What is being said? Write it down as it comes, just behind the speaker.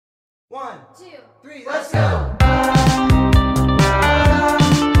1, 2, 3, let's go!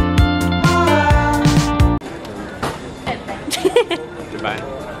 Goodbye.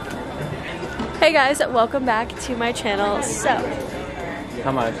 Hey guys, welcome back to my channel. So,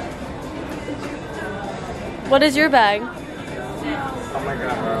 How much? what is your bag? Oh my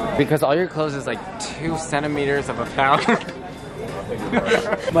god. Because all your clothes is like 2 centimeters of a pound.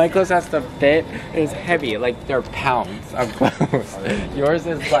 My clothes has to fit. It's heavy, like they're pounds of clothes. Yours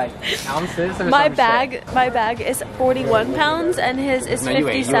is like ounces or My some bag is 41 pounds and his is shit.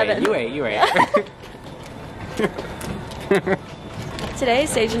 57. You ate. Today,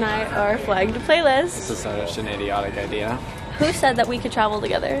 Sage and I are flying to Playlist. This is such an idiotic idea. Who said that we could travel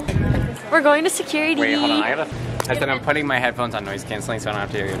together? We're going to security. Wait, hold on. I said I'm putting my headphones on noise canceling so I don't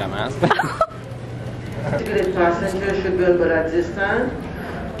have to hear your dumbass. Ticket passenger should be on board at this time.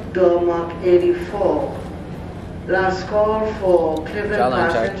 Door mark 84. Last call for Cleveland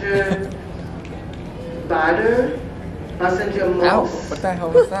passenger Bader, passenger Ow, Moss, what the hell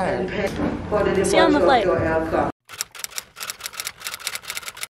was that? and pay for the See you on the departure flight. of your aircraft.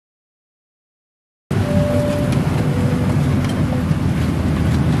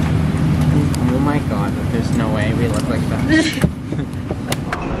 Oh my god, there's no way we look like that.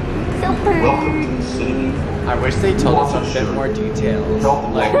 I wish they told us a bit more details.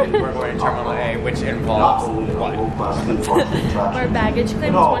 Like, we're going to Terminal A, which involves what? Our baggage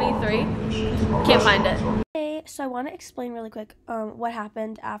claim 23. Can't find it. Hey, so I want to explain really quick what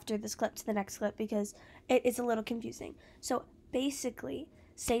happened after this clip to the next clip because it is a little confusing. So basically,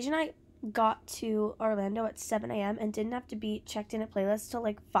 Sage and I got to Orlando at 7 a.m. and didn't have to be checked in at Playlist till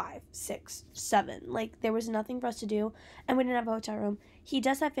like 5, 6, 7. Like, there was nothing for us to do, and we didn't have a hotel room. He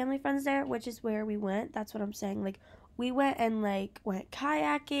does have family friends there, which is where we went. That's what I'm saying. Like, we went and, like, went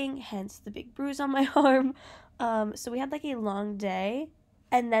kayaking, hence the big bruise on my arm. So we had, like, a long day,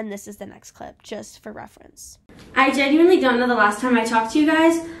 and then this is the next clip, just for reference. I genuinely don't know the last time I talked to you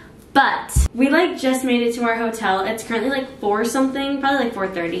guys, but we like just made it to our hotel. It's currently like 4 something, probably like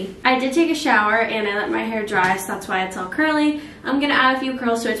 4:30. I did take a shower and I let my hair dry, so that's why it's all curly. I'm gonna add a few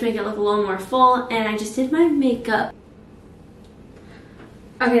curls to it to make it look a little more full, and I just did my makeup.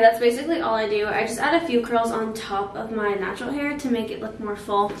 Okay, that's basically all I do. I just add a few curls on top of my natural hair to make it look more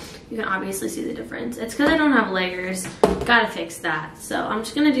full. You can obviously see the difference. It's because I don't have layers. Gotta fix that. So I'm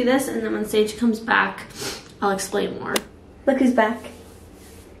just gonna do this, and then when Sage comes back, I'll explain more. Look who's back.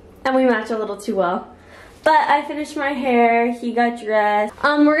 And we match a little too well. But I finished my hair, he got dressed.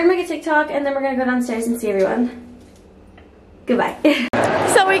 We're gonna make a TikTok and then we're gonna go downstairs and see everyone. Goodbye.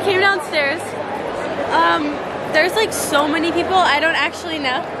 So we came downstairs. There's like so many people, I don't actually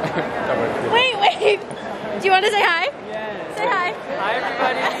know. Wait. Do you want to say hi? Yes. Say hi. Hi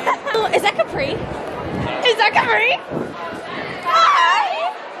everybody. Oh, is that Capri? Is that Capri? Hi!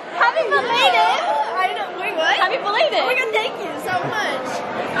 Happy belated! I know. Wait, what? Happy belated! Oh my god, thank you so much.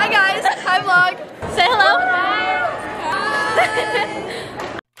 Hi guys. Hi vlog. Say hello.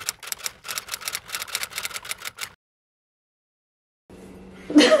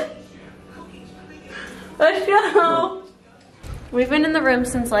 Let's go. We've been in the room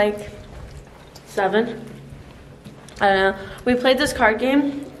since like 7. I don't know. We played this card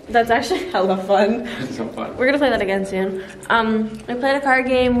game. That's actually hella fun. It's so fun. We're gonna play that again soon. We played a card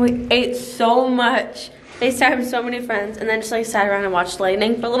game. We ate so much. FaceTimed so many friends, and then just like sat around and watched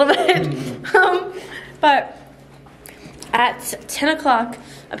lightning for a little bit. But at 10 o'clock,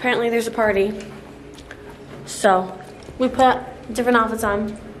 apparently there's a party. So we put different outfits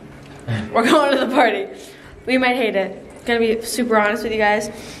on. We're going to the party. We might hate it. Gonna be super honest with you guys.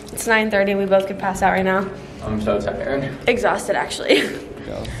 It's 9:30 and we both could pass out right now. I'm so tired. Exhausted, actually.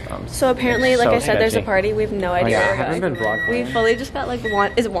 So apparently, like I said, there's a party. We have no idea where we're going. We fully just got like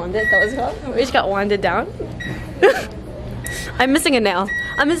is it wanded? That was called. We just got wanded down. I'm missing a nail.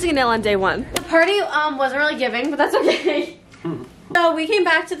 I'm missing a nail on day 1. The party wasn't really giving, but that's okay. So we came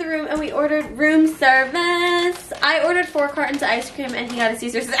back to the room and we ordered room service. I ordered 4 cartons of ice cream and he got a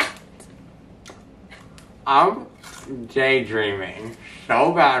Caesar salad. I'm daydreaming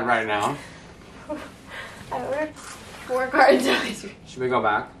so bad right now. I ordered 4 cartons of ice cream. Should we go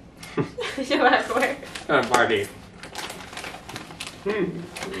back? Should go back where? To the party.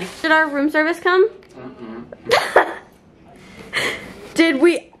 Did our room service come? Did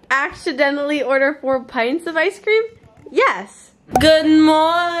we accidentally order 4 pints of ice cream? Yes. Good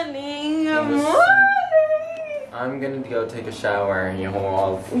morning. Good morning. I'm gonna go take a shower, you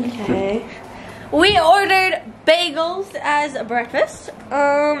all. Okay. We ordered bagels as breakfast.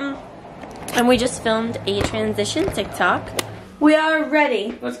 And we just filmed a transition TikTok. We are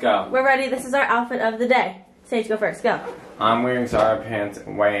ready. Let's go. We're ready. This is our outfit of the day. Sage, go first. Go. I'm wearing Zara pants,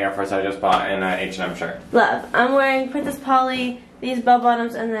 white Air Force I just bought, and an H&M shirt. Love. I'm wearing Princess Polly, these bell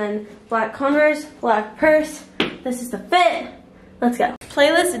bottoms, and then black Converse, black purse. This is the fit. Let's go.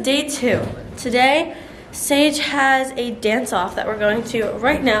 Playlist day 2. Today, Sage has a dance-off that we're going to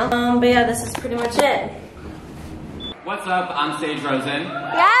right now. But yeah, this is pretty much it. What's up? I'm Sage Rosen.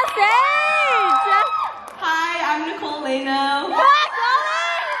 Yeah, Sage! Hi, I'm Nicole Leno.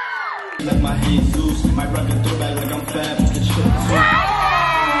 Like my Jesus, my record throw back like I'm fat.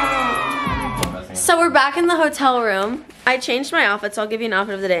 So we're back in the hotel room. I changed my outfit, so I'll give you an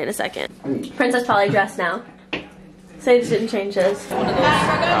outfit of the day in a second. Princess Polly dressed now. Sage didn't change his. Look at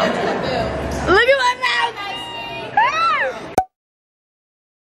my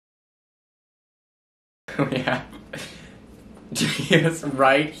mouth! We have Gia's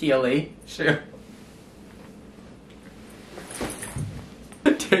right heely shoe.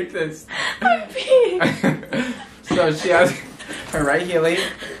 Take this. I'm peeing. So she has her right heely.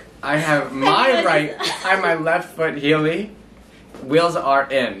 I have my my left foot heely. Wheels are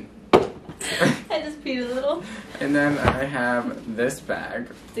in. I just peed a little. And then I have this bag.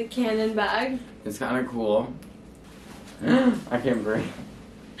 The Canon bag. It's kind of cool. I can't breathe.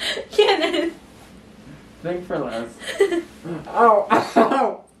 Canon. Think for less. Ow!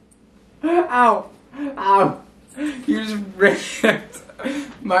 Ow! Ow! Ow! You just ripped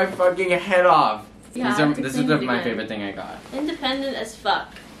my fucking head off. Yeah, This is my favorite thing I got. Independent as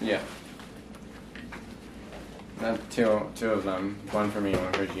fuck. Yeah. That's two of them. One for me,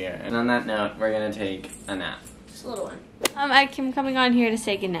 one for Gia. And on that note, we're gonna take a nap. Just a little one. I'm coming on here to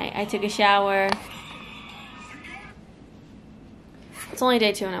say goodnight. I took a shower. It's only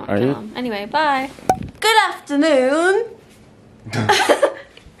day 2 and I want to go home. Anyway, bye. Good afternoon.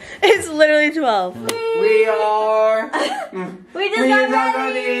 It's literally 12. We are. We just got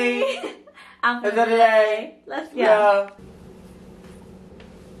ready. Outfit of the day. Let's go.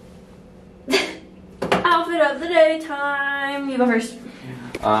 Outfit of the day time. You go first.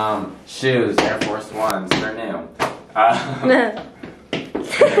 Shoes, Air Force Ones. They're new.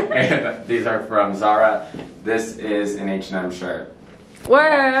 And these are from Zara. This is an H&M shirt.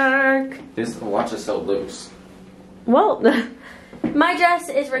 Work. This watch is so loose. Well, my dress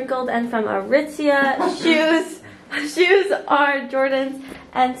is wrinkled and from Aritzia. Shoes are Jordan's,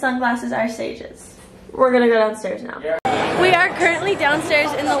 and sunglasses are Sage's. We're gonna go downstairs now. Yeah. We are currently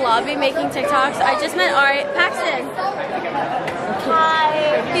downstairs in the lobby making TikToks. I just met Paxton.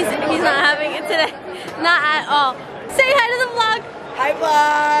 Hi. He's not having it today. Not at all. Say hi to the vlog. Hi,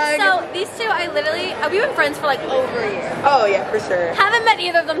 vlog. So these two, we've been friends for like over a year. Oh yeah, for sure. Haven't met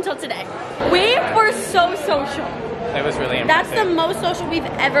either of them till today. We were so social. It was really That's impressive. the most social we've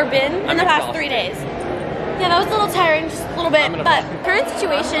ever been in the past 3 days. Yeah, that was a little tiring, just a little bit. But current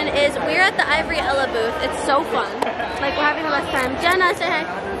situation is we're at the Ivory Ella booth. It's so fun. Like we're having the best time. Jenna, say hi.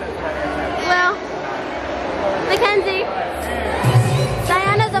 Well, Mackenzie.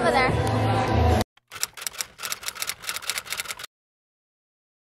 Diana's over there.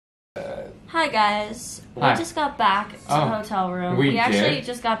 Hi guys. Hi. We just got back to the hotel room. we actually did?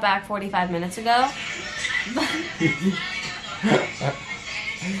 just got back 45 minutes ago.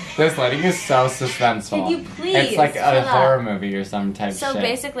 This lighting is so suspenseful. Could you please It's like shut a up? horror movie or some type So shit.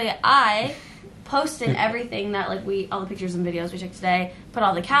 basically, I posted everything that all the pictures and videos we took today, put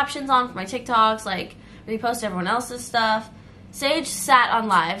all the captions on for my TikToks, reposted everyone else's stuff. Sage sat on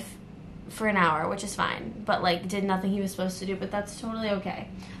live for an hour, which is fine, but did nothing he was supposed to do, but that's totally okay.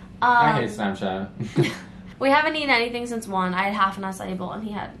 I hate Snapchat. We haven't eaten anything since 1. I had half an acai bowl and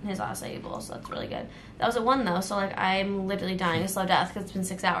he had his acai bowl, so that's really good. That was at 1 though, so I'm literally dying a slow death because it's been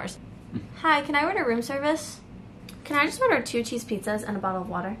 6 hours. Hi, can I order room service? Can I just order 2 cheese pizzas and a bottle of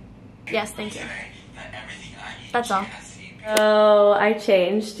water? Yes, thank you. That's all. Oh, I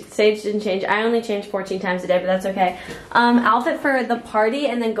changed. Sage didn't change. I only change 14 times a day, but that's okay. Outfit for the party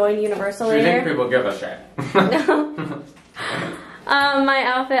and then going to Universal Do you later. think people give a shit? No. My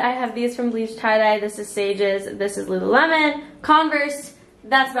outfit, I have these from Bleach Tie-Dye. This is Sage's. This is Lululemon. Converse.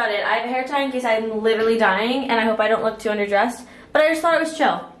 That's about it. I have a hair tie in case I'm literally dying, and I hope I don't look too underdressed. But I just thought it was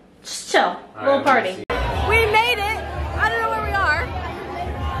chill. Just chill. Little party. We made it. I don't know where we are.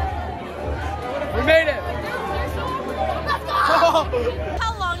 We made it! Let's go.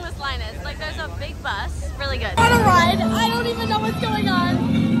 How long this line is. There's a big bus. Really good. On a ride. I don't even know what's going on.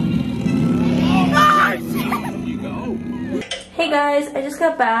 Hey guys, I just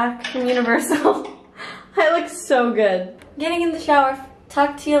got back from Universal. I look so good. Getting in the shower.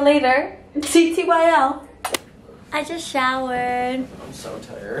 Talk to you later. TTYL. I just showered. I'm so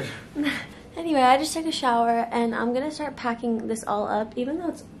tired. Anyway, I just took a shower and I'm gonna start packing this all up, even though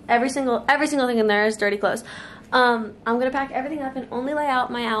it's Every single thing in there is dirty clothes. I'm gonna pack everything up and only lay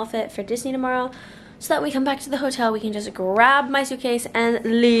out my outfit for Disney tomorrow, so that we come back to the hotel, we can just grab my suitcase and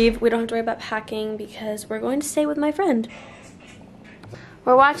leave. We don't have to worry about packing because we're going to stay with my friend.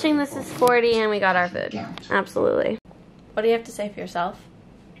 We're watching This Is 40 and we got our food. Absolutely. What do you have to say for yourself?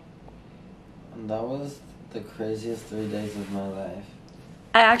 That was the craziest 3 days of my life.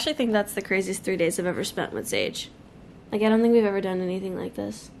 I actually think that's the craziest 3 days I've ever spent with Sage. Like, I don't think we've ever done anything like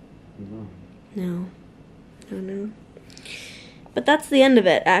this. No. But that's the end of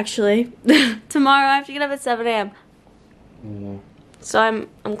it, actually. Tomorrow I have to get up at 7 a.m. So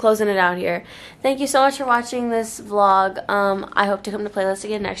I'm closing it out here. Thank you so much for watching this vlog. I hope to come to Playlist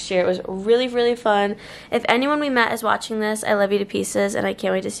again next year. It was really, really fun. If anyone we met is watching this, I love you to pieces, and I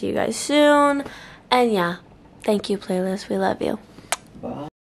can't wait to see you guys soon. And yeah, thank you, Playlist. We love you. Bye.